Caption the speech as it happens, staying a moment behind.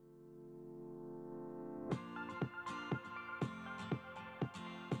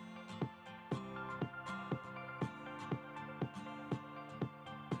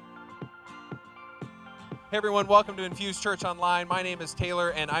Hey everyone, welcome to Infuse Church Online. My name is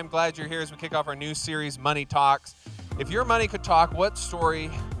Taylor, and I'm glad you're here as we kick off our new series, Money Talks. If your money could talk, what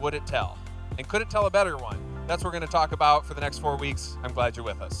story would it tell? And could it tell a better one? That's what we're going to talk about for the next 4 weeks. I'm glad you're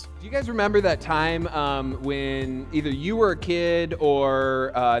with us. Do you guys remember that time when either you were a kid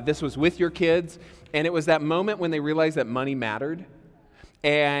or this was with your kids, and it was that moment when they realized that money mattered,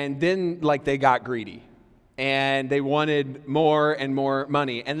 and then they got greedy? And they wanted more and more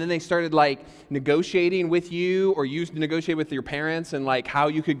money. And then they started negotiating with you, or you negotiate with your parents, and how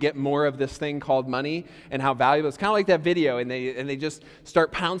you could get more of this thing called money and how valuable. It's kind of like that video, and they just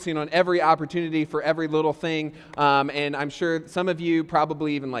start pouncing on every opportunity for every little thing. And I'm sure some of you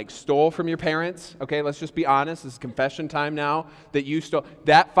probably even stole from your parents. Okay, let's just be honest. This is confession time now, that you stole.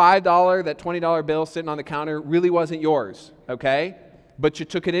 That $5, that $20 bill sitting on the counter really wasn't yours, okay? But you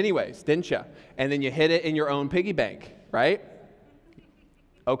took it anyways, didn't you? And then you hid it in your own piggy bank, right?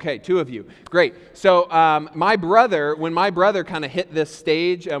 Okay, 2 of you. Great. So when my brother kind of hit this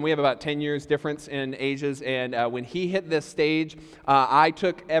stage, we have about 10 years difference in ages, and when he hit this stage, I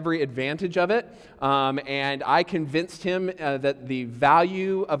took every advantage of it, and I convinced him that the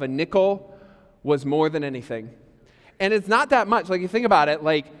value of a nickel was more than anything. And it's not that much. You think about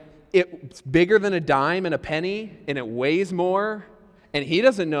it, it's bigger than a dime and a penny, and it weighs more. And he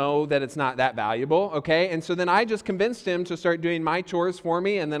doesn't know that it's not that valuable, okay? And so then I just convinced him to start doing my chores for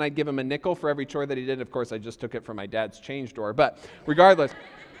me, and then I'd give him a nickel for every chore that he did. Of course, I just took it from my dad's change drawer, but regardless.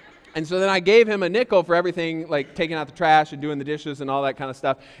 And so then I gave him a nickel for everything, taking out the trash and doing the dishes and all that kind of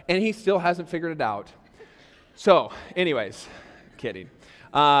stuff, and he still hasn't figured it out. So, anyways, kidding.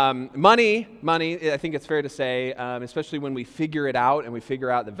 Money, I think it's fair to say, especially when we figure it out and we figure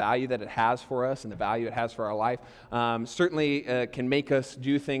out the value that it has for us and the value it has for our life, certainly can make us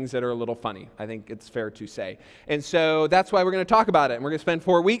do things that are a little funny. I think it's fair to say. And so that's why we're going to talk about it. And we're going to spend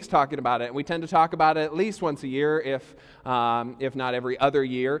 4 weeks talking about it. And we tend to talk about it at least once a year, if not every other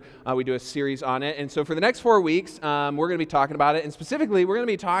year. We do a series on it. And so for the next 4 weeks, we're going to be talking about it. And specifically, we're going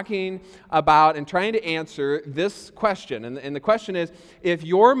to be talking about and trying to answer this question. And the question is, if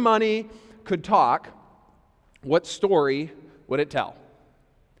your money could talk, what story would it tell?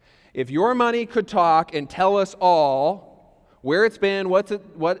 If your money could talk and tell us all where it's been, what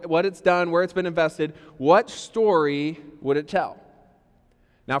it's done, where it's been invested, what story would it tell?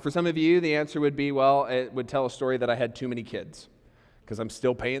 Now, for some of you, the answer would be, well, it would tell a story that I had too many kids, because I'm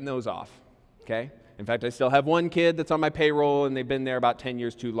still paying those off, okay? In fact, I still have 1 kid that's on my payroll, and they've been there about 10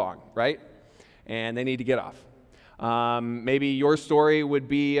 years too long, right? And they need to get off. Maybe your story would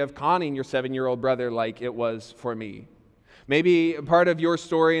be of conning your 7-year-old brother like it was for me. Maybe part of your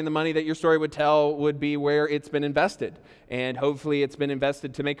story and the money that your story would tell would be where it's been invested. And hopefully it's been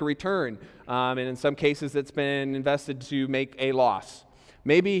invested to make a return. And in some cases it's been invested to make a loss.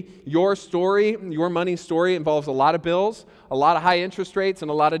 Maybe your story, your money story, involves a lot of bills, a lot of high interest rates,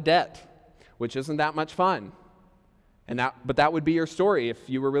 and a lot of debt, which isn't that much fun. But that would be your story if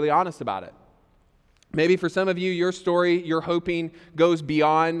you were really honest about it. Maybe for some of you, your story, you're hoping, goes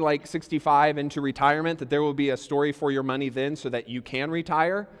beyond 65 into retirement, that there will be a story for your money then so that you can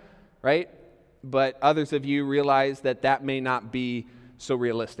retire, right? But others of you realize that may not be so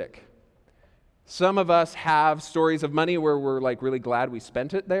realistic. Some of us have stories of money where we're really glad we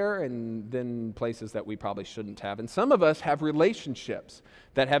spent it there, and then places that we probably shouldn't have. And some of us have relationships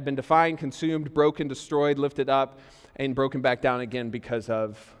that have been defined, consumed, broken, destroyed, lifted up, and broken back down again because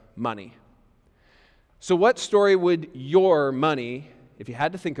of money. So what story would your money, if you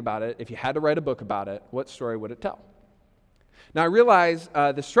had to think about it, if you had to write a book about it, what story would it tell? Now, I realize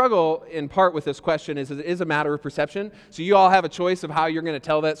the struggle in part with this question is it is a matter of perception. So you all have a choice of how you're going to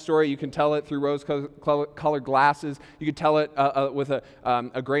tell that story. You can tell it through rose-colored glasses. You could tell it with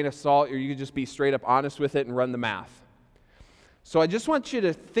a grain of salt, or you could just be straight up honest with it and run the math. So I just want you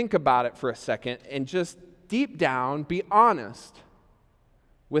to think about it for a second and just deep down be honest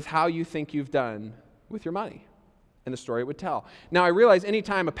with how you think you've done with your money and the story it would tell. Now, I realize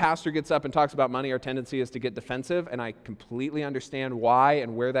anytime a pastor gets up and talks about money, our tendency is to get defensive, and I completely understand why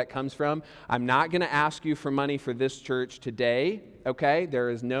and where that comes from. I'm not going to ask you for money for this church today, okay? There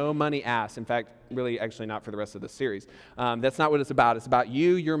is no money asked. In fact, really, actually not for the rest of this series. That's not what it's about. It's about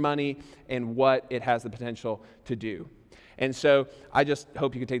you, your money, and what it has the potential to do. And so I just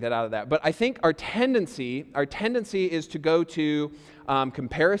hope you can take that out of that. But I think our tendency is to go to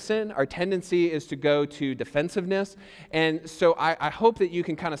comparison. Our tendency is to go to defensiveness. And so I hope that you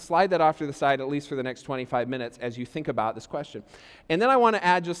can kind of slide that off to the side, at least for the next 25 minutes, as you think about this question. And then I want to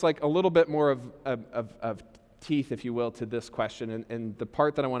add just a little bit more of teeth, if you will, to this question. And the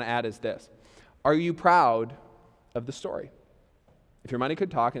part that I want to add is this. Are you proud of the story? If your money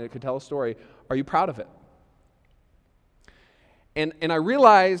could talk and it could tell a story, are you proud of it? And I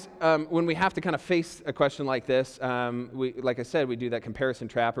realize when we have to kind of face a question like this, like I said, we do that comparison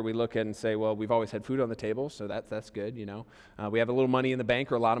trap, or we look at and say, well, we've always had food on the table, so that's good, you know. We have a little money in the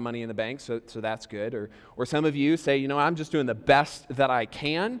bank or a lot of money in the bank, so that's good. Or some of you say, you know, I'm just doing the best that I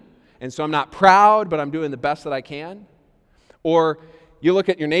can, and so I'm not proud, but I'm doing the best that I can. Or you look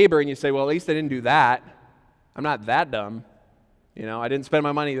at your neighbor and you say, well, at least I didn't do that. I'm not that dumb. You know, I didn't spend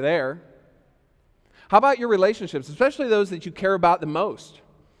my money there. How about your relationships, especially those that you care about the most?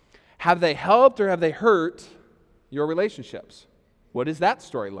 Have they helped or have they hurt your relationships? What does that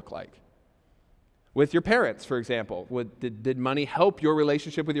story look like? With your parents, for example, did money help your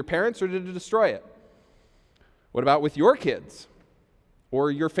relationship with your parents or did it destroy it? What about with your kids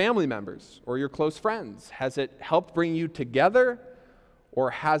or your family members or your close friends? Has it helped bring you together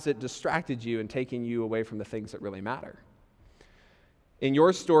or has it distracted you and taken you away from the things that really matter? In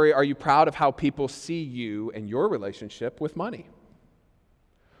your story, are you proud of how people see you and your relationship with money?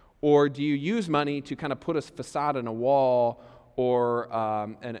 Or do you use money to kind of put a facade on a wall or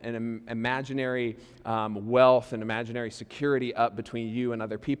an imaginary wealth and imaginary security up between you and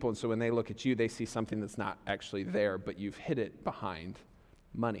other people, and so when they look at you, they see something that's not actually there, but you've hid it behind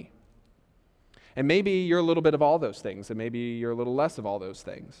money? And maybe you're a little bit of all those things, and maybe you're a little less of all those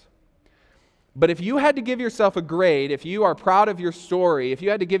things. But if you had to give yourself a grade, if you are proud of your story, if you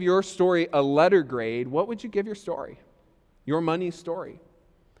had to give your story a letter grade, what would you give your story? Your money story.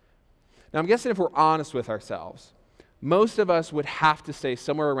 Now, I'm guessing if we're honest with ourselves, most of us would have to say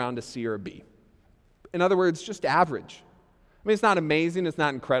somewhere around a C or a B. In other words, just average. I mean, it's not amazing, it's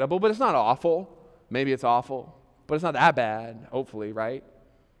not incredible, but it's not awful. Maybe it's awful, but it's not that bad, hopefully, right?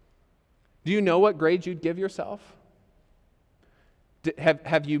 Do you know what grade you'd give yourself?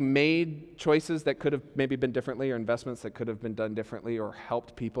 Have you made choices that could have maybe been differently, or investments that could have been done differently, or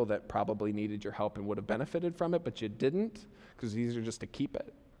helped people that probably needed your help and would have benefited from it, but you didn't because it's easier just to keep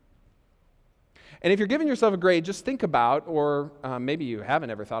it? And if you're giving yourself a grade, just think about, or maybe you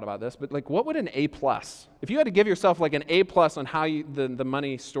haven't ever thought about this, but like, what would an A+, if you had to give yourself like an A+ on how the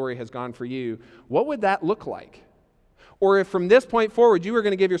money story has gone for you, what would that look like? Or if from this point forward you were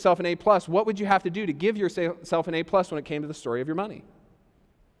going to give yourself an A+, what would you have to do to give yourself an A+ when it came to the story of your money?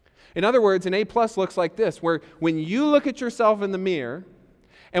 In other words, an A+ looks like this, where when you look at yourself in the mirror,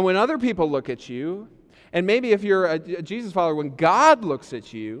 and when other people look at you, and maybe if you're a Jesus follower, when God looks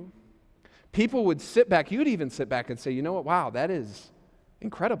at you, people would sit back, you'd even sit back and say, you know what, wow, that is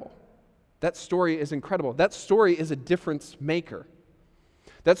incredible. That story is incredible. That story is a difference maker.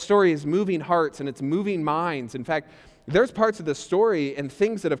 That story is moving hearts and it's moving minds. In fact, there's parts of the story and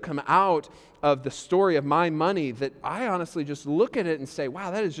things that have come out of the story of my money that I honestly just look at it and say,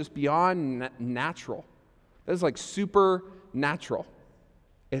 wow, that is just beyond natural. That is like supernatural.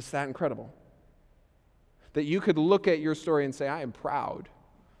 It's that incredible. That you could look at your story and say, I am proud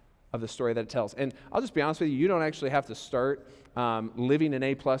of the story that it tells. And I'll just be honest with you, you don't actually have to start living an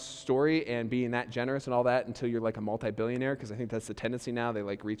A+ story and being that generous and all that until you're like a multi-billionaire, because I think that's the tendency now. They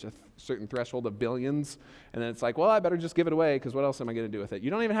like reach a certain threshold of billions, and then it's like, well, I better just give it away because what else am I going to do with it?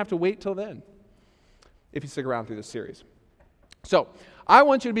 You don't even have to wait till then if you stick around through this series. So I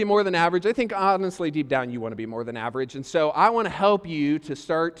want you to be more than average. I think honestly, deep down, you want to be more than average. And so I want to help you to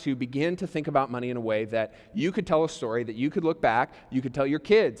start to begin to think about money in a way that you could tell a story, that you could look back, you could tell your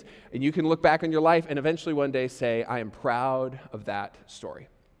kids, and you can look back on your life and eventually one day say, I am proud of that story.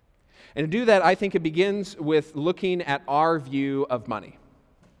 And to do that, I think it begins with looking at our view of money.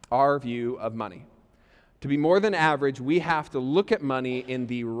 Our view of money. To be more than average, we have to look at money in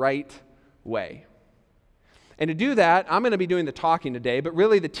the right way. And to do that, I'm going to be doing the talking today, but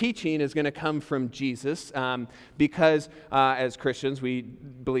really the teaching is going to come from Jesus because as Christians, we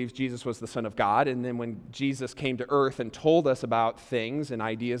believe Jesus was the Son of God. And then when Jesus came to earth and told us about things and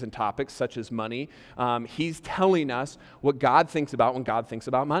ideas and topics such as money, he's telling us what God thinks about when God thinks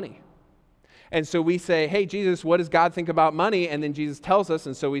about money. And so we say, hey, Jesus, what does God think about money? And then Jesus tells us,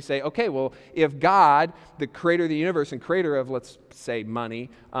 and so we say, okay, well, if God, the creator of the universe and creator of, let's say, money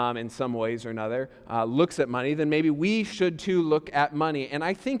in some ways or another, looks at money, then maybe we should too look at money. And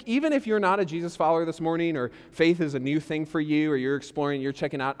I think even if you're not a Jesus follower this morning, or faith is a new thing for you, or you're exploring, you're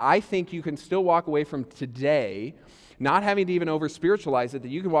checking out, I think you can still walk away from today, not having to even over-spiritualize it, that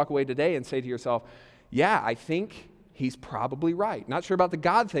you can walk away today and say to yourself, yeah, I think he's probably right. Not sure about the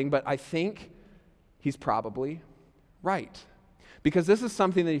God thing, but I think he's probably right. Because this is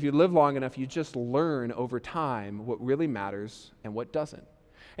something that if you live long enough, you just learn over time what really matters and what doesn't.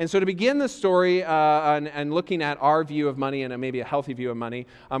 And so to begin this story and looking at our view of money and maybe a healthy view of money,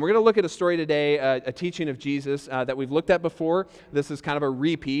 we're going to look at a story today, a teaching of Jesus that we've looked at before. This is kind of a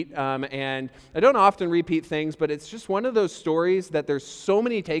repeat, and I don't often repeat things, but it's just one of those stories that there's so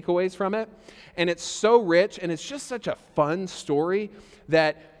many takeaways from it, and it's so rich, and it's just such a fun story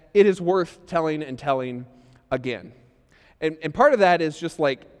that it is worth telling and telling again. And part of that is just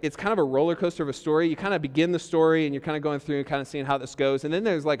like, it's kind of a roller coaster of a story. You kind of begin the story and you're kind of going through and kind of seeing how this goes. And then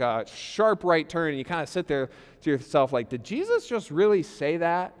there's like a sharp right turn and you kind of sit there to yourself like, did Jesus just really say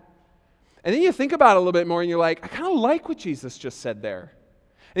that? And then you think about it a little bit more and you're like, I kind of like what Jesus just said there.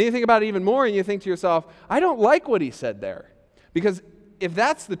 And then you think about it even more and you think to yourself, I don't like what he said there. Because if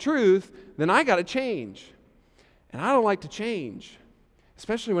that's the truth, then I got to change. And I don't like to change,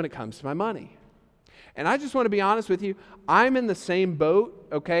 especially when it comes to my money. And I just want to be honest with you, I'm in the same boat,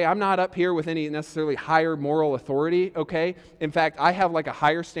 okay? I'm not up here with any necessarily higher moral authority, okay? In fact, I have like a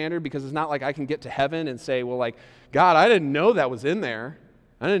higher standard because it's not like I can get to heaven and say, well, like, God, I didn't know that was in there.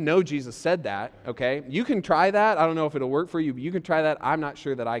 I didn't know Jesus said that, okay? You can try that. I don't know if it'll work for you, but you can try that. I'm not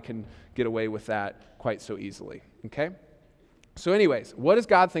sure that I can get away with that quite so easily, okay? So anyways, what does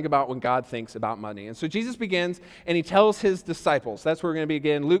God think about when God thinks about money? And so Jesus begins, and he tells his disciples. That's where we're going to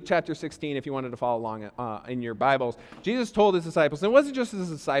begin. Luke chapter 16, if you wanted to follow along in your Bibles. Jesus told his disciples, and it wasn't just his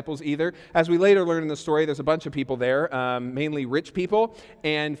disciples either. As we later learn in the story, there's a bunch of people there, mainly rich people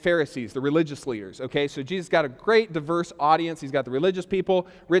and Pharisees, the religious leaders. Okay, so Jesus got a great diverse audience. He's got the religious people,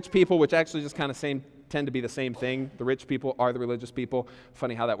 rich people, which actually just kind of tend to be the same thing. The rich people are the religious people.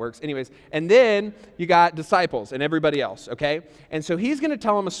 Funny how that works. Anyways, and then you got disciples and everybody else, okay? And so he's going to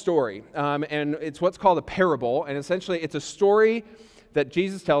tell them a story, and it's what's called a parable, and essentially it's a story that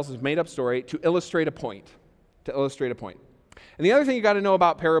Jesus tells, is a made-up story, to illustrate a point. To illustrate a point. And the other thing you got to know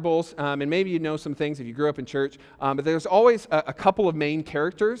about parables, and maybe you know some things if you grew up in church, but there's always a couple of main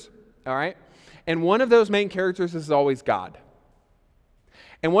characters, all right? And one of those main characters is always God.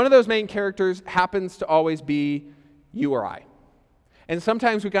 And one of those main characters happens to always be you or I. And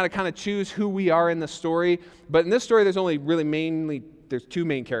sometimes we've got to kind of choose who we are in the story. But in this story, there's two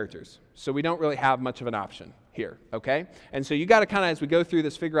main characters. So we don't really have much of an option here, okay? And so you got to kind of, as we go through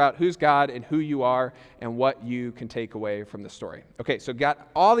this, figure out who's God and who you are and what you can take away from the story. Okay, so got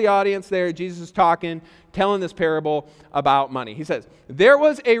all the audience there. Jesus is talking, telling this parable about money. He says, there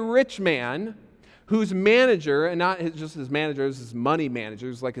was a rich man whose manager, and not just his manager, it was his money manager, it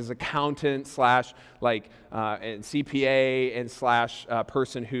was like his accountant slash and CPA and slash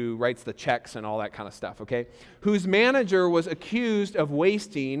person who writes the checks and all that kind of stuff, okay? Whose manager was accused of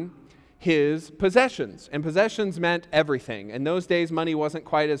wasting his possessions. And possessions meant everything. In those days, money wasn't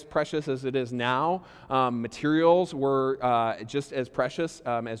quite as precious as it is now. Materials were just as precious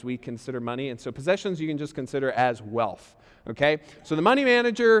as we consider money. And so possessions you can just consider as wealth. Okay, so the money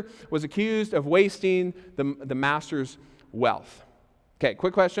manager was accused of wasting the master's wealth. Okay,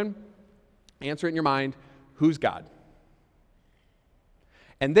 quick question. Answer it in your mind. Who's God?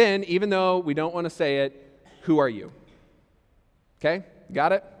 And then, even though we don't want to say it, who are you? Okay,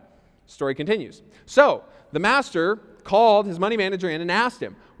 got it? Story continues. So, the master called his money manager in and asked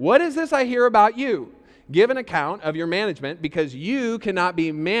him, what is this I hear about you? Give an account of your management because you cannot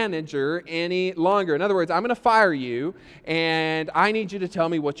be manager any longer. In other words, I'm going to fire you, and I need you to tell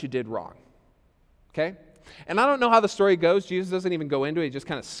me what you did wrong. Okay? And I don't know how the story goes. Jesus doesn't even go into it. He just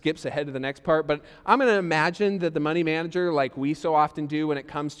kind of skips ahead to the next part. But I'm going to imagine that the money manager, like we so often do when it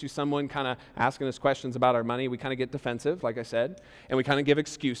comes to someone kind of asking us questions about our money, we kind of get defensive, like I said, and we kind of give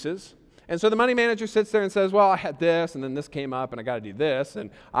excuses. And so the money manager sits there and says, well, I had this, and then this came up, and I got to do this, and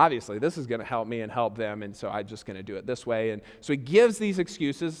obviously this is going to help me and help them, and so I'm just going to do it this way. And so he gives these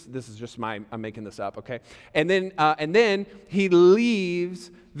excuses. This is just I'm making this up, okay? And then he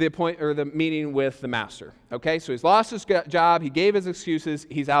leaves the meeting with the master, okay? So he's lost his job. He gave his excuses.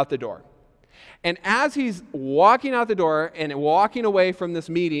 He's out the door. And as he's walking out the door and walking away from this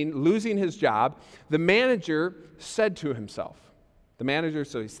meeting, losing his job, the manager said to himself,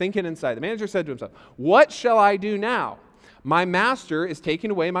 so he's thinking inside. The manager said to himself, what shall I do now? My master is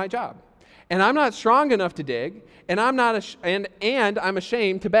taking away my job. And I'm not strong enough to dig, and I'm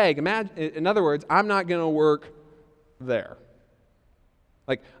ashamed to beg. In other words, I'm not going to work there.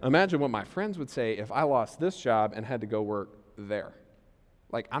 Like, imagine what my friends would say if I lost this job and had to go work there.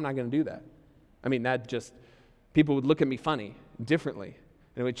 Like, I'm not going to do that. I mean, people would look at me funny, differently.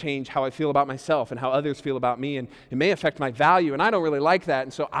 And it would change how I feel about myself and how others feel about me, and it may affect my value, and I don't really like that,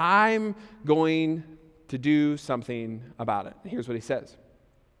 and so I'm going to do something about it. Here's what he says.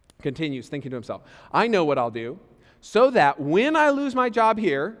 Continues thinking to himself, I know what I'll do, so that when I lose my job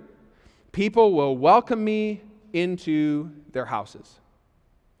here, people will welcome me into their houses.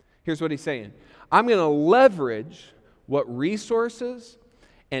 Here's what he's saying. I'm going to leverage what resources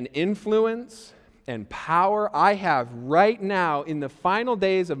and influence and power I have right now in the final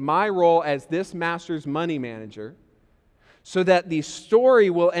days of my role as this master's money manager so that the story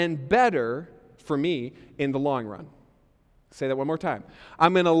will end better for me in the long run. Say that one more time.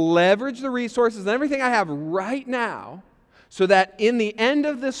 I'm going to leverage the resources and everything I have right now so that in the end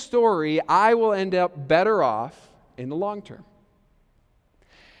of this story, I will end up better off in the long term.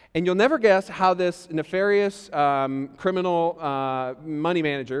 And you'll never guess how this nefarious criminal money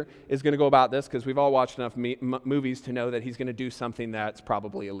manager is going to go about this, because we've all watched enough movies to know that he's going to do something that's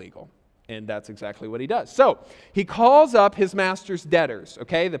probably illegal. And that's exactly what he does. So he calls up his master's debtors,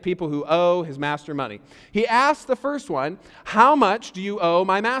 okay, the people who owe his master money. He asks the first one, "How much do you owe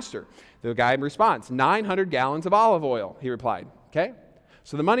my master?" The guy responds, 900 gallons of olive oil, he replied, okay?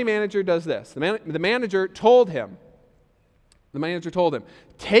 So the money manager does this. The manager told him,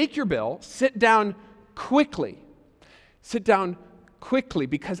 "Take your bill, sit down quickly. Sit down quickly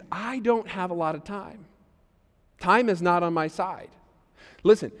because I don't have a lot of time. Time is not on my side."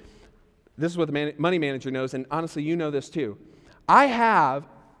 Listen, this is what the money manager knows, and honestly, you know this too. I have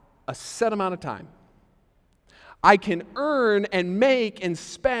a set amount of time. I can earn and make and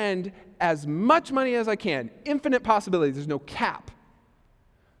spend as much money as I can. Infinite possibilities. There's no cap.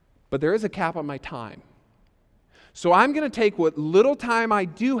 But there is a cap on my time. So I'm going to take what little time I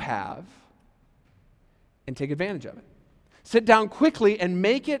do have and take advantage of it. Sit down quickly and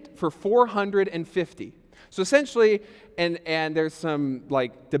make it for 450. So essentially, and there's some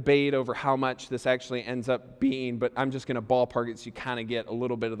debate over how much this actually ends up being, but I'm just going to ballpark it so you kind of get a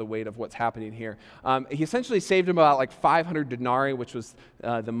little bit of the weight of what's happening here. He essentially saved him about 500 denarii, which was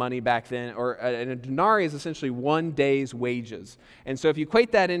the money back then, and a denarii is essentially 1 day's wages. And so if you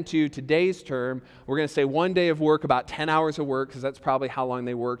equate that into today's term, we're going to say 1 day of work, about 10 hours of work, because that's probably how long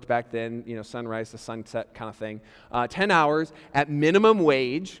they worked back then, sunrise to sunset kind of thing. 10 hours at minimum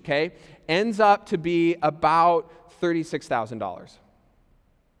wage, okay, ends up to be about $36,000.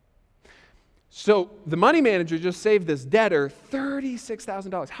 So the money manager just saved this debtor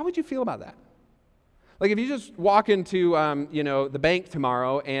 $36,000. How would you feel about that? If you just walk into the bank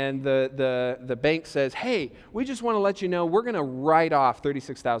tomorrow and the bank says, "Hey, we just want to let you know we're going to write off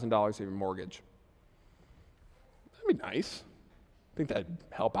 $36,000 of your mortgage." That'd be nice. Think that'd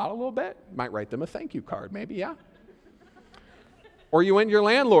help out a little bit? Might write them a thank you card, maybe, yeah. Or you went to your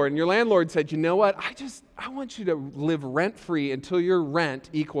landlord, and your landlord said, "You know what? I want you to live rent-free until your rent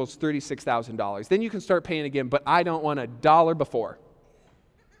equals $36,000. Then you can start paying again, but I don't want $1 before."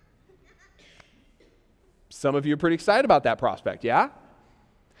 Some of you are pretty excited about that prospect, yeah?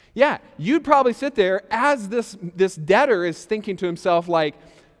 Yeah, you'd probably sit there as this debtor is thinking to himself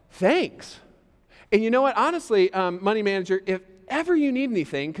 "Thanks. And you know what? Honestly, money manager, if ever you need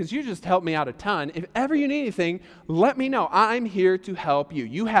anything, because you just helped me out a ton, if ever you need anything, let me know. I'm here to help you.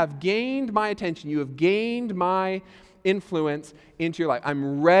 You have gained my attention. You have gained my influence into your life.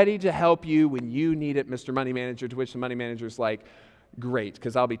 I'm ready to help you when you need it, Mr. Money Manager," to which the money manager's like, "Great,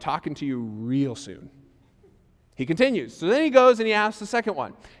 because I'll be talking to you real soon." He continues. So then he goes and he asks the second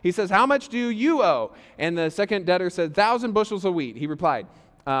one. He says, "How much do you owe?" And the second debtor said, 1,000 bushels of wheat. He replied.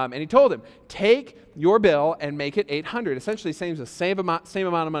 And he told him, "Take your bill and make it 800. Essentially, same amount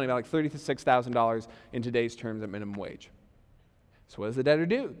of money, about $36,000 in today's terms at minimum wage. So what does the debtor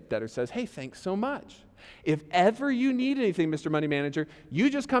do? The debtor says, "Hey, thanks so much. If ever you need anything, Mr. Money Manager, you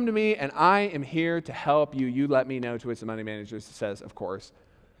just come to me, and I am here to help you. You let me know." To which the money manager says, of course,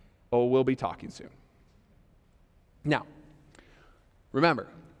 "Oh, we'll be talking soon." Now, remember,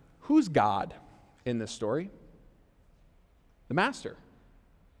 who's God in this story? The master.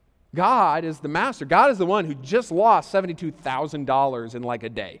 God is the master. God is the one who just lost $72,000 in a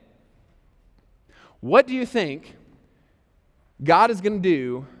day. What do you think God is going to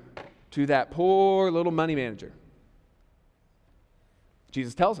do to that poor little money manager?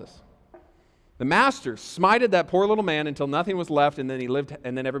 Jesus tells us. The master smited that poor little man until nothing was left, and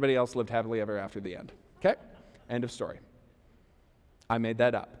then everybody else lived happily ever after the end. Okay? End of story. I made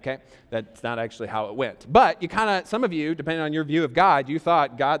that up, okay? That's not actually how it went. But some of you, depending on your view of God, you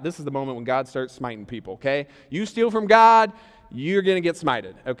thought, this is the moment when God starts smiting people, okay? You steal from God, you're going to get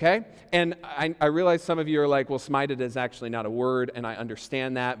smited, okay? And I realize some of you are like, well, smited is actually not a word, and I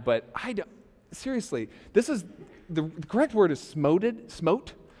understand that, but seriously, this is, the correct word is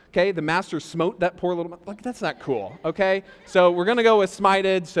smote, okay? The master smote that poor little, that's not cool, okay? So we're going to go with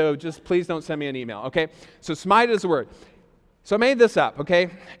smited, so just please don't send me an email, okay? So smited is the word. So I made this up,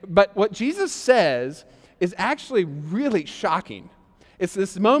 okay? But what Jesus says is actually really shocking. It's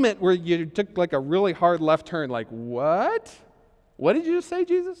this moment where you took a really hard left turn, what? What did you just say,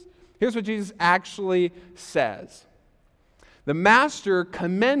 Jesus? Here's what Jesus actually says. The master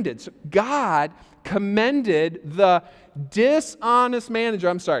commended, so God commended the dishonest manager.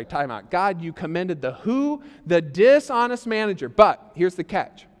 I'm sorry, time out. God, you commended the who? The dishonest manager. But here's the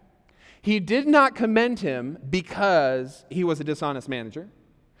catch. He did not commend him because he was a dishonest manager,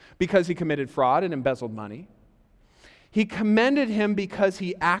 because he committed fraud and embezzled money. He commended him because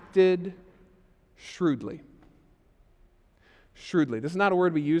he acted shrewdly. Shrewdly. This is not a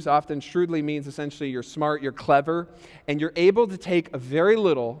word we use often. Shrewdly means essentially you're smart, you're clever, and you're able to take a very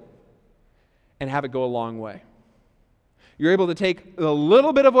little and have it go a long way. You're able to take a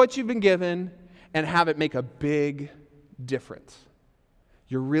little bit of what you've been given and have it make a big difference.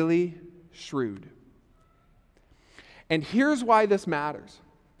 You're really shrewd. And here's why this matters.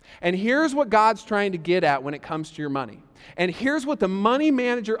 And here's what God's trying to get at when it comes to your money. And here's what the money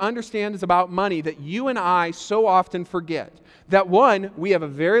manager understands about money that you and I so often forget. That one, we have a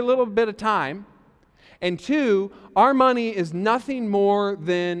very little bit of time. And two, our money is nothing more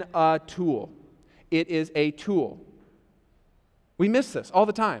than a tool. It is a tool. We miss this all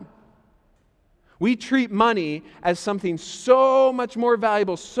the time. We treat money as something so much more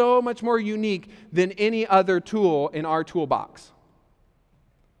valuable, so much more unique than any other tool in our toolbox.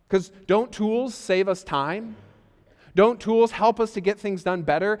 Because don't tools save us time? Don't tools help us to get things done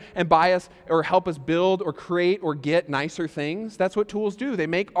better and buy us or help us build or create or get nicer things? That's what tools do. They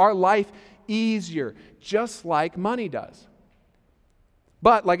make our life easier, just like money does.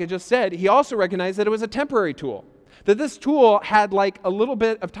 But like I just said, he also recognized that it was a temporary tool. That this tool had like a little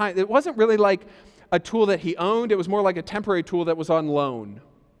bit of time. It wasn't really like a tool that he owned. It was more like a temporary tool that was on loan.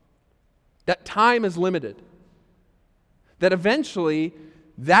 That time is limited. That eventually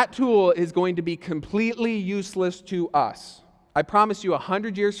that tool is going to be completely useless to us. I promise you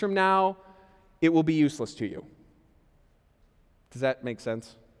 100 years from now, it will be useless to you. Does that make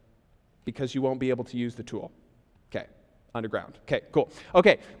sense? Because you won't be able to use the tool. Okay, underground. Okay, cool.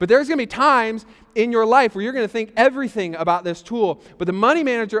 Okay, but there's going to be times in your life where you're going to think everything about this tool, but the money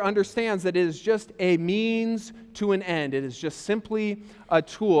manager understands that it is just a means to an end. It is just simply a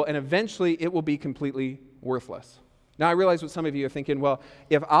tool, and eventually it will be completely worthless. Now, I realize what some of you are thinking, well,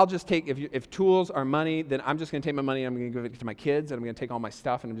 if tools are money, then I'm just going to take my money and I'm going to give it to my kids, and I'm going to take all my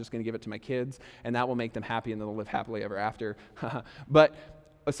stuff and I'm just going to give it to my kids, and that will make them happy and they'll live happily ever after. But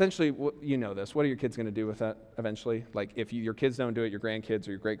essentially, you know this. What are your kids going to do with that eventually? Like, if your kids don't do it, your grandkids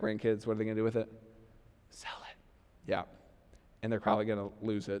or your great-grandkids, what are they going to do with it? Sell it. Yeah. And they're probably going to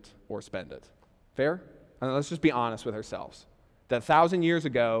lose it or spend it. Fair? Let's just be honest with ourselves. That 1,000 years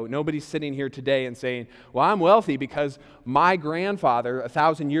ago, nobody's sitting here today and saying, well, I'm wealthy because my grandfather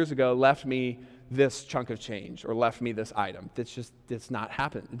 1,000 years ago left me this chunk of change or left me this item. It's not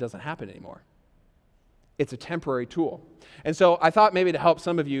happen. It doesn't happen anymore. It's a temporary tool. And so I thought maybe to help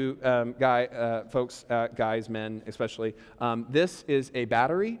some of you guys, men especially, this is a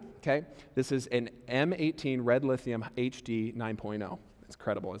battery, okay? This is an M18 red lithium HD 9.0. It's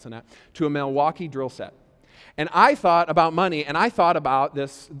incredible, isn't it? To a Milwaukee drill set. And I thought about money, and I thought about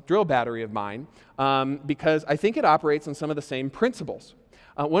this drill battery of mine because I think it operates on some of the same principles.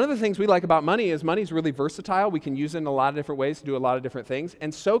 One of the things we like about money is money's really versatile. We can use it in a lot of different ways to do a lot of different things,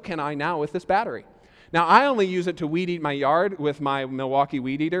 and so can I now with this battery. Now, I only use it to weed eat my yard with my Milwaukee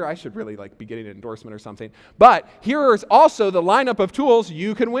weed eater. I should really be getting an endorsement or something. But here is also the lineup of tools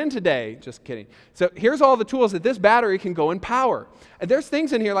you can win today. Just kidding. So here's all the tools that this battery can go and power. And there's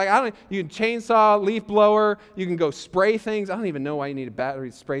things in here like, you can chainsaw, leaf blower, you can go spray things. I don't even know why you need a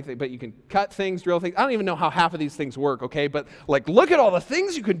battery to spray things, but you can cut things, drill things. I don't even know how half of these things work, okay? But look at all the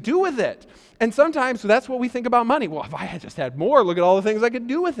things you can do with it. And sometimes, so that's what we think about money. Well, if I had just had more, look at all the things I could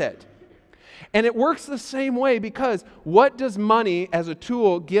do with it. And it works the same way because what does money as a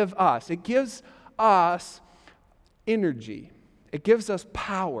tool give us? It gives us energy. It gives us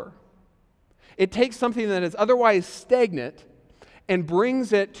power. It takes something that is otherwise stagnant and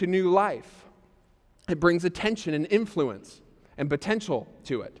brings it to new life. It brings attention and influence and potential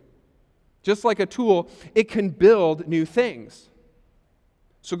to it. Just like a tool, it can build new things.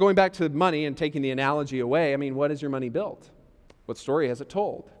 So going back to money and taking the analogy away, what has your money built? What story has it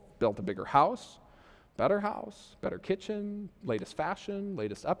told? Built a bigger house, better kitchen, latest fashion,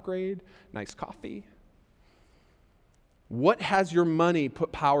 latest upgrade, nice coffee. What has your money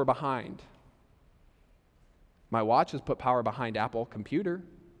put power behind? My watch has put power behind Apple computer.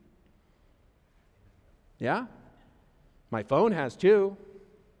 Yeah? My phone has too.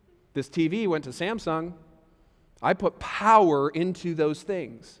 This TV went to Samsung. I put power into those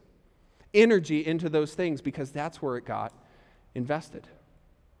things, energy into those things because that's where it got invested.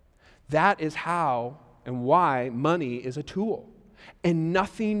 That is how and why money is a tool. and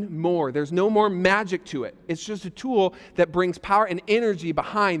nothing more. There's no more magic to it. It's just a tool that brings power and energy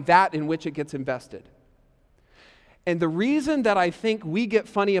behind that in which it gets invested. And the reason that I think we get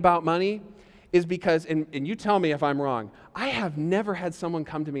funny about money is because, and you tell me if I'm wrong, I have never had someone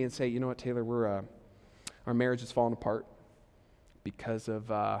come to me and say, you know what, Taylor, our marriage has fallen apart because of,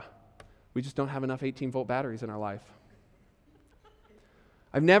 we just don't have enough 18-volt batteries in our life.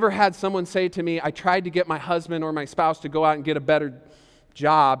 I've never had someone say to me, I tried to get my husband or my spouse to go out and get a better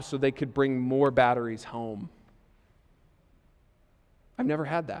job so they could bring more batteries home. I've never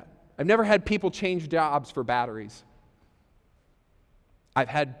had that. I've never had people change jobs for batteries. I've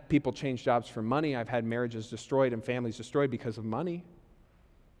had people change jobs for money. I've had marriages destroyed and families destroyed because of money.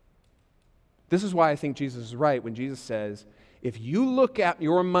 This is why I think Jesus is right when Jesus says, if you look at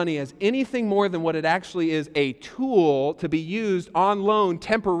your money as anything more than what it actually is, a tool to be used on loan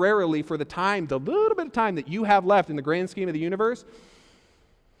temporarily for the little bit of time that you have left in the grand scheme of the universe,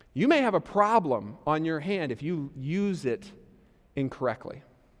 you may have a problem on your hand if you use it incorrectly.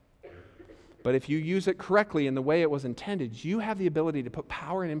 But if you use it correctly in the way it was intended, you have the ability to put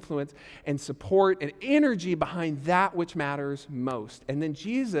power and influence and support and energy behind that which matters most. And then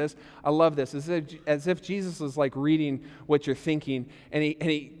Jesus, I love this, as if Jesus is like reading what you're thinking, and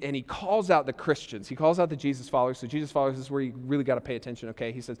he calls out the Christians. He calls out the Jesus followers. So Jesus followers is where you really got to pay attention,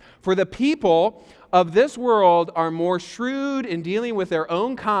 okay? He says, for the people of this world are more shrewd in dealing with their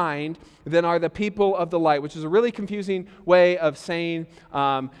own kind than are the people of the light, which is a really confusing way of saying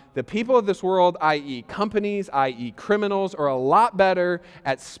the people of this world, i.e. companies, i.e. criminals, are a lot better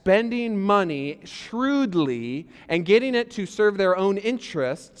at spending money shrewdly and getting it to serve their own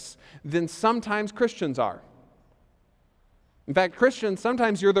interests than sometimes Christians are. In fact, Christians,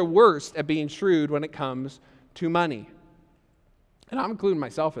 sometimes you're the worst at being shrewd when it comes to money. And I'm including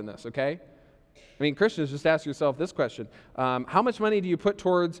myself in this, okay? I mean, Christians, just ask yourself this question. How much money do you put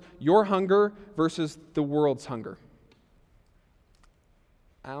towards your hunger versus the world's hunger?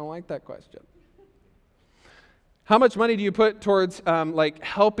 I don't like that question. How much money do you put towards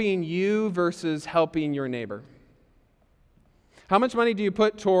helping you versus helping your neighbor? How much money do you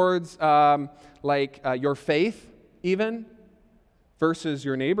put towards your faith even versus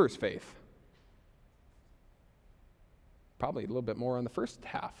your neighbor's faith? Probably a little bit more on the first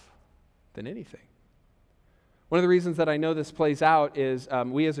half than anything. One of the reasons that I know this plays out is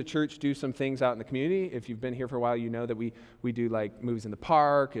we as a church do some things out in the community. If you've been here for a while, you know that we do like movies in the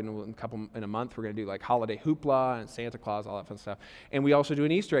park, and in a month we're going to do like holiday hoopla and Santa Claus, all that fun stuff. And we also do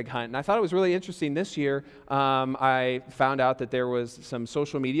an Easter egg hunt. And I thought it was really interesting this year. I found out that there was some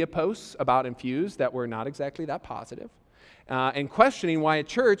social media posts about Infuse that were not exactly that positive, and questioning why a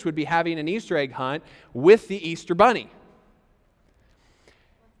church would be having an Easter egg hunt with the Easter Bunny.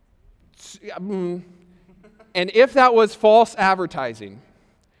 And if that was false advertising.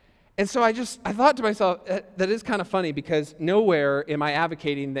 And so I thought to myself, that is kind of funny, because nowhere am I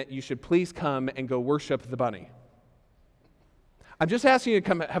advocating that you should please come and go worship the bunny. I'm just asking you to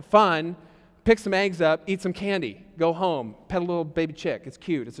come have fun, pick some eggs up, eat some candy, go home, pet a little baby chick. It's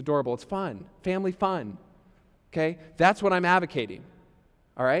cute, it's adorable, it's fun, family fun. Okay? That's what I'm advocating.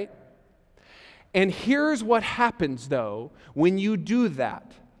 All right? And here's what happens, though, when you do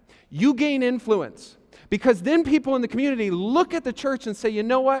that. You gain influence. Because then people in the community look at the church and say, you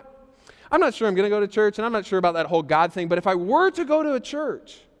know what? I'm not sure I'm going to go to church, and I'm not sure about that whole God thing, but if I were to go to a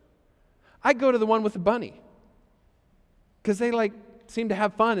church, I'd go to the one with the bunny. Because they seem to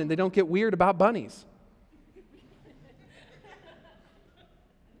have fun and they don't get weird about bunnies.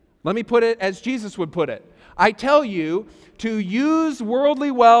 Let me put it as Jesus would put it. I tell you to use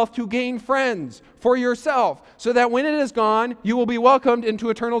worldly wealth to gain friends for yourself, so that when it is gone, you will be welcomed into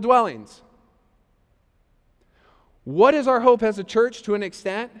eternal dwellings. What is our hope as a church to an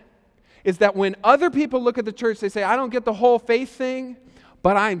extent? Is that when other people look at the church, they say, I don't get the whole faith thing,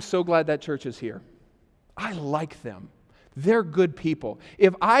 but I'm so glad that church is here. I like them. They're good people.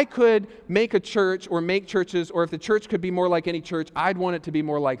 If I could make a church or make churches, or if the church could be more like any church, I'd want it to be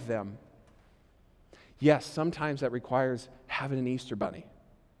more like them. Yes, sometimes that requires having an Easter bunny,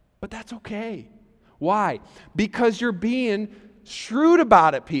 but that's okay. Why? Because you're being shrewd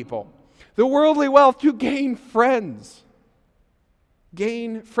about it, people. The worldly wealth to gain friends.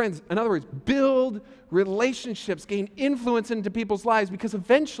 Gain friends. In other words, build relationships, gain influence into people's lives, because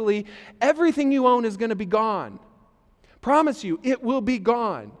eventually everything you own is going to be gone. Promise you, it will be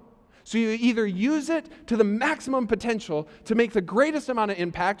gone. So you either use it to the maximum potential to make the greatest amount of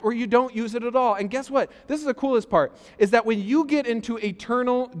impact, or you don't use it at all. And guess what? This is the coolest part, is that when you get into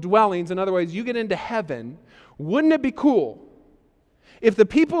eternal dwellings, in other words, you get into heaven, wouldn't it be cool if the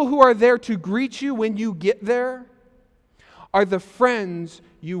people who are there to greet you when you get there are the friends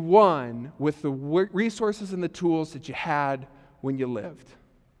you won with the resources and the tools that you had when you lived.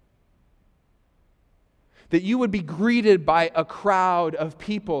 That you would be greeted by a crowd of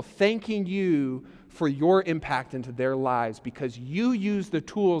people thanking you for your impact into their lives because you use the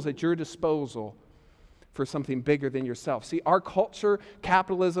tools at your disposal for something bigger than yourself. See, our culture,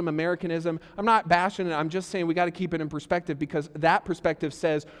 capitalism, Americanism, I'm not bashing it, I'm just saying we got to keep it in perspective because that perspective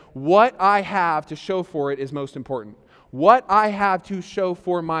says what I have to show for it is most important. What I have to show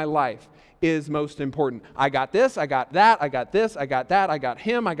for my life is most important. I got this, I got that, I got this, I got that, I got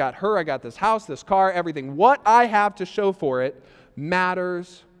him, I got her, I got this house, this car, everything. What I have to show for it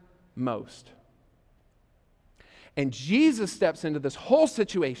matters most. And Jesus steps into this whole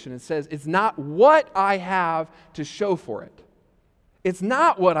situation and says, it's not what I have to show for it. It's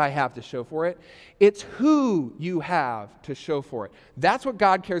not what I have to show for it. It's who you have to show for it. That's what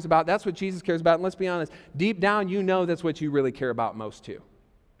God cares about. That's what Jesus cares about. And let's be honest, deep down, you know that's what you really care about most too.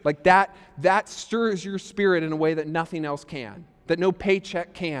 Like that stirs your spirit in a way that nothing else can, that no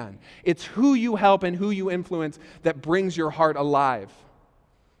paycheck can. It's who you help and who you influence that brings your heart alive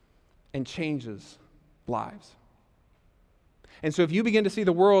and changes lives. And so if you begin to see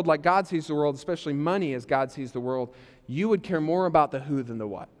the world like God sees the world, especially money as God sees the world, you would care more about the who than the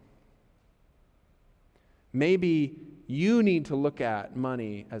what. Maybe you need to look at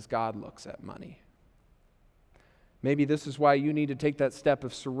money as God looks at money. Maybe this is why you need to take that step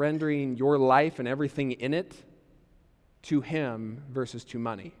of surrendering your life and everything in it to Him versus to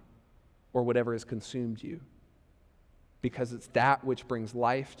money or whatever has consumed you. Because it's that which brings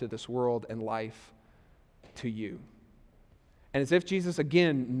life to this world and life to you. And as if Jesus,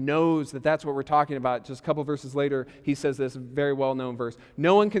 again, knows that that's what we're talking about, just a couple verses later, he says this very well-known verse.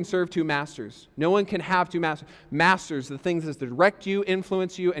 No one can serve two masters. No one can have two masters. Masters, the things that direct you,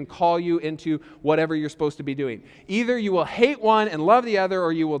 influence you, and call you into whatever you're supposed to be doing. Either you will hate one and love the other,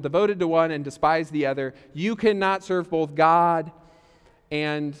 or you will devoted to one and despise the other. You cannot serve both God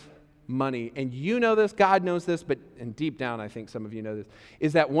and money. And you know this, God knows this, and deep down I think some of you know this,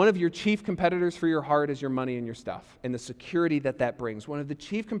 is that one of your chief competitors for your heart is your money and your stuff and the security that brings. One of the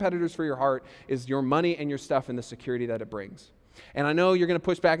chief competitors for your heart is your money and your stuff and the security that it brings. And I know you're going to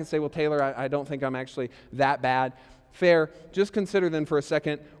push back and say, well, Taylor, I don't think I'm actually that bad. Fair. Just consider then for a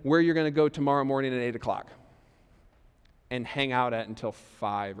second where you're going to go tomorrow morning at 8 o'clock and hang out at until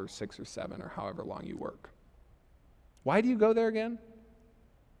 5 or 6 or 7 or however long you work. Why do you go there again?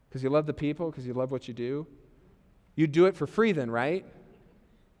 Because you love the people, because you love what you do. You'd do it for free then, right?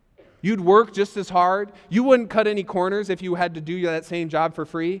 You'd work just as hard. You wouldn't cut any corners if you had to do that same job for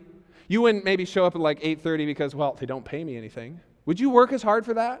free. You wouldn't maybe show up at like 8:30 because, well, they don't pay me anything. Would you work as hard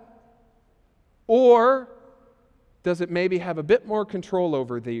for that? Or does it maybe have a bit more control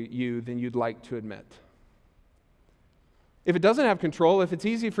over you than you'd like to admit? If it doesn't have control, if it's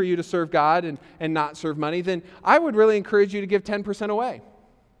easy for you to serve God and not serve money, then I would really encourage you to give 10% away.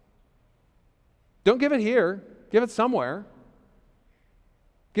 Don't give it here. Give it somewhere.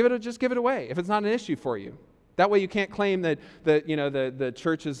 Just give it away if it's not an issue for you. That way you can't claim that the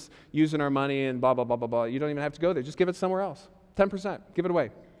church is using our money and blah, blah, blah, blah, blah. You don't even have to go there. Just give it somewhere else. 10%. Give it away.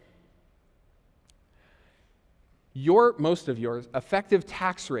 Most of your effective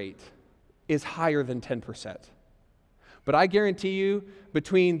tax rate is higher than 10%. But I guarantee you,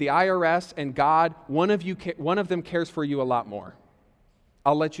 between the IRS and God, one of them cares for you a lot more.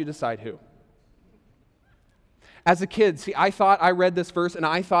 I'll let you decide who. As a kid, I read this verse and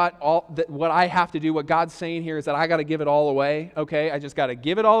I thought what I have to do, what God's saying here is that I got to give it all away, okay? I just got to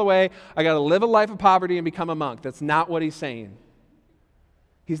give it all away. I got to live a life of poverty and become a monk. That's not what he's saying.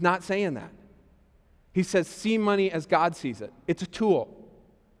 He's not saying that. He says, see money as God sees it. It's a tool.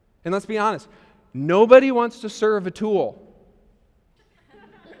 And let's be honest, nobody wants to serve a tool.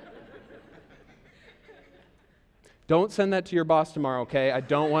 Don't send that to your boss tomorrow, okay? I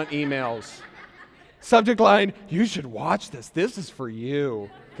don't want emails. Subject line, you should watch this. This is for you,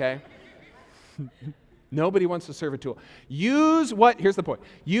 okay? Nobody wants to serve a tool. Here's the point.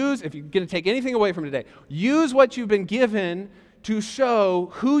 If you're going to take anything away from today, use what you've been given to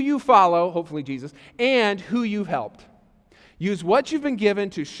show who you follow, hopefully Jesus, and who you've helped. Use what you've been given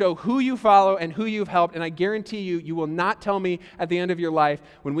to show who you follow and who you've helped, and I guarantee you will not tell me at the end of your life,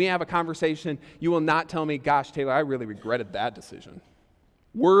 when we have a conversation, you will not tell me, gosh, Taylor, I really regretted that decision.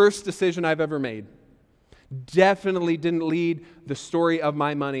 Worst decision I've ever made. Definitely didn't lead the story of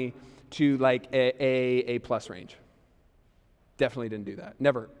my money to like a plus range. Definitely didn't do that.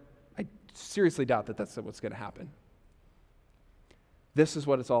 Never. I seriously doubt that that's what's going to happen. This is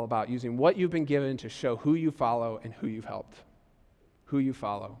what it's all about, using what you've been given to show who you follow and who you've helped. Who you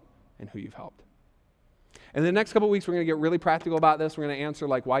follow and who you've helped. And the next couple of weeks, we're going to get really practical about this. We're going to answer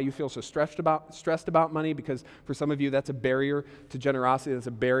like why you feel so stressed about money, because for some of you, that's a barrier to generosity. That's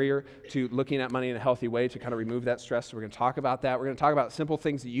a barrier to looking at money in a healthy way to kind of remove that stress. So we're going to talk about that. We're going to talk about simple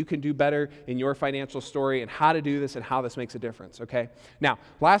things that you can do better in your financial story and how to do this and how this makes a difference, okay? Now,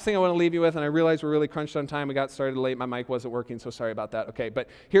 last thing I want to leave you with, and I realize we're really crunched on time. We got started late. My mic wasn't working, so sorry about that, okay? But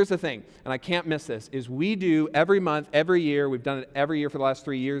here's the thing, and I can't miss this, is we do every month, every year, we've done it every year for the last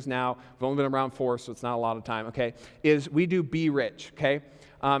 3 years now. We've only been around 4, so it's not a lot of time, okay? Is we do Be Rich, okay?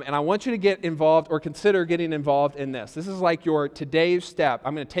 And I want you to get involved or consider getting involved in this. This is like your today's step.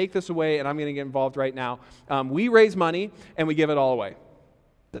 I'm going to take this away and I'm going to get involved right now. We raise money and we give it all away.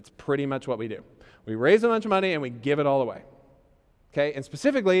 That's pretty much what we do. We raise a bunch of money and we give it all away. Okay? And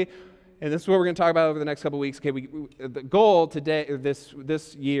specifically, and this is what we're going to talk about over the next couple of weeks. Okay, the goal today,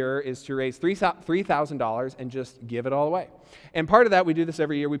 this year, is to raise $3,000 and just give it all away. And part of that, we do this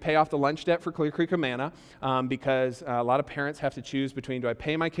every year. We pay off the lunch debt for Clear Creek Amana because a lot of parents have to choose between, do I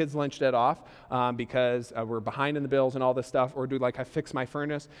pay my kids' lunch debt off because we're behind in the bills and all this stuff, or do I fix my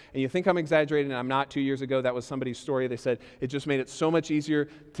furnace? And you think I'm exaggerating, and I'm not. 2 years ago, that was somebody's story. They said it just made it so much easier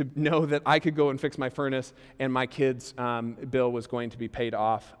to know that I could go and fix my furnace and my kids' bill was going to be paid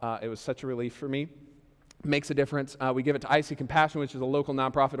off. It was such a relief for me. Makes a difference. We give it to IC Compassion, which is a local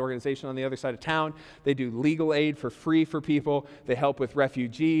nonprofit organization on the other side of town. They do legal aid for free for people. They help with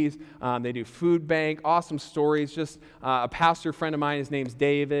refugees. They do food bank. Awesome stories. Just a pastor friend of mine, his name's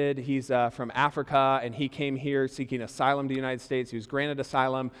David. He's from Africa, and he came here seeking asylum to the United States. He was granted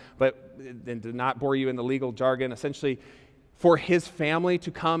asylum, but and to not bore you in the legal jargon, essentially, for his family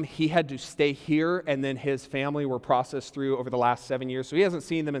to come, he had to stay here, and then his family were processed through over the last 7 years. So he hasn't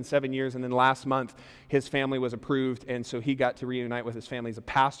seen them in 7 years, and then last month, his family was approved, and so he got to reunite with his family. He's a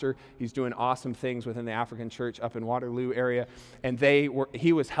pastor. He's doing awesome things within the African church up in Waterloo area, and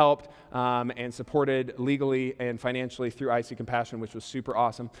he was helped and supported legally and financially through IC Compassion, which was super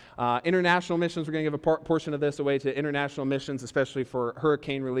awesome. International missions, we're going to give a portion of this away to international missions, especially for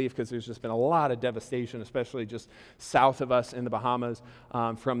hurricane relief, because there's just been a lot of devastation, especially just south of us in the Bahamas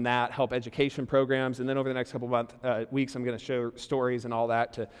from that, help education programs. And then over the next couple of weeks, I'm going to share stories and all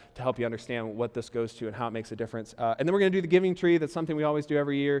that to help you understand what this goes to and how it makes a difference. And then we're going to do the giving tree. That's something we always do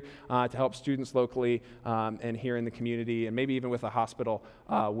every year to help students locally and here in the community, and maybe even with a hospital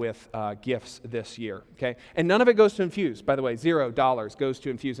with gifts this year. Okay, and none of it goes to Infuse, by the way. $0 goes to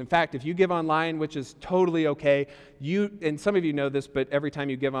Infuse. In fact, if you give online, which is totally okay, and some of you know this, but every time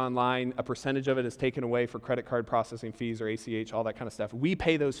you give online, a percentage of it is taken away for credit card processing fees or ACH, all that kind of stuff. We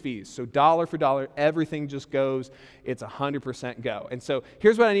pay those fees. So dollar for dollar, everything just goes. It's 100% go. And so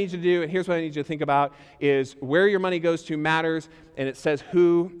here's what I need you to do, and here's what I need you to think about, is where your money goes to matters, and it says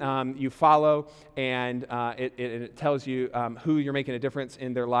who you follow, and it tells you who you're making a difference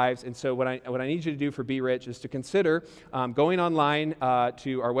in their lives. And so what I need you to do for Be Rich is to consider going online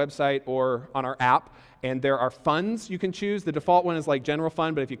to our website or on our app, and there are funds you can choose. The default one is like general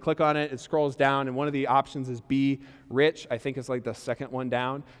fund, but if you click on it, it scrolls down, and one of the options is Be Rich. I think it's like the second one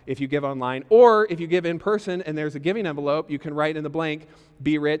down if you give online. Or if you give in person and there's a giving envelope, you can write in the blank,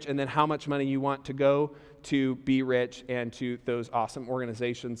 Be Rich, and then how much money you want to go to Be Rich and to those awesome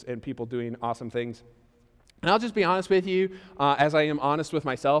organizations and people doing awesome things. And I'll just be honest with you, as I am honest with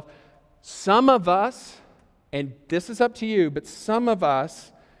myself, some of us, and this is up to you, but some of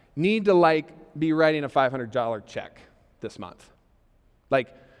us need to be writing a $500 check this month.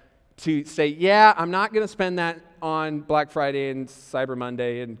 To say, yeah, I'm not going to spend that on Black Friday and Cyber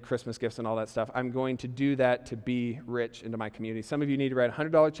Monday and Christmas gifts and all that stuff. I'm going to do that to be rich into my community. Some of you need to write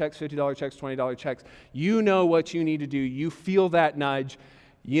 $100 checks, $50 checks, $20 checks. You know what you need to do. You feel that nudge.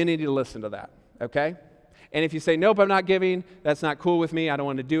 You need to listen to that, okay? And if you say, nope, I'm not giving, that's not cool with me, I don't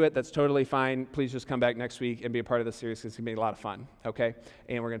want to do it, that's totally fine. Please just come back next week and be a part of the series, because it's going to be a lot of fun, okay?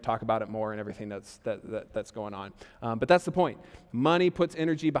 And we're going to talk about it more and everything that's going on. But that's the point. Money puts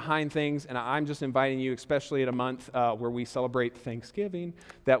energy behind things, and I'm just inviting you, especially in a month where we celebrate Thanksgiving,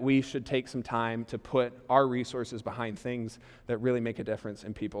 that we should take some time to put our resources behind things that really make a difference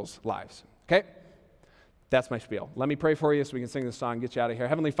in people's lives, okay? That's my spiel. Let me pray for you so we can sing this song and get you out of here.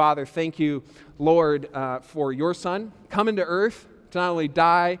 Heavenly Father, thank you, Lord, for your Son coming to earth to not only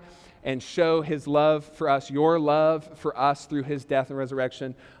die and show his love for us, your love for us through his death and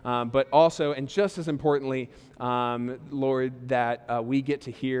resurrection, but also, and just as importantly, Lord, that we get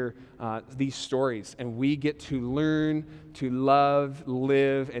to hear these stories, and we get to learn to love,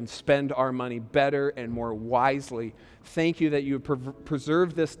 live, and spend our money better and more wisely Thank you that you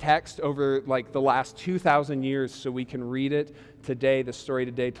preserved this text over like the last 2,000 years so we can read it today, the story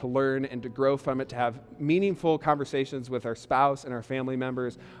today, to learn and to grow from it, to have meaningful conversations with our spouse and our family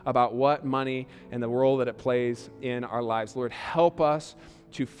members about what money and the role that it plays in our lives. Lord, help us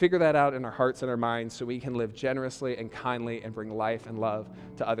to figure that out in our hearts and our minds so we can live generously and kindly and bring life and love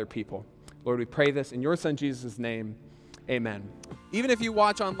to other people. Lord, we pray this in your Son Jesus' name. Amen. Even if you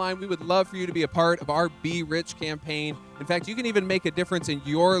watch online, we would love for you to be a part of our Be Rich campaign. In fact, you can even make a difference in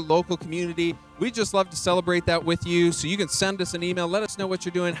your local community. We'd just love to celebrate that with you. So you can send us an email. Let us know what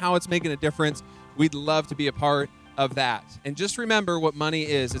you're doing, how it's making a difference. We'd love to be a part of that. And just remember what money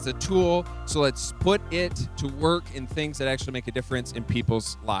is. It's a tool. So let's put it to work in things that actually make a difference in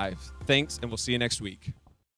people's lives. Thanks, and we'll see you next week.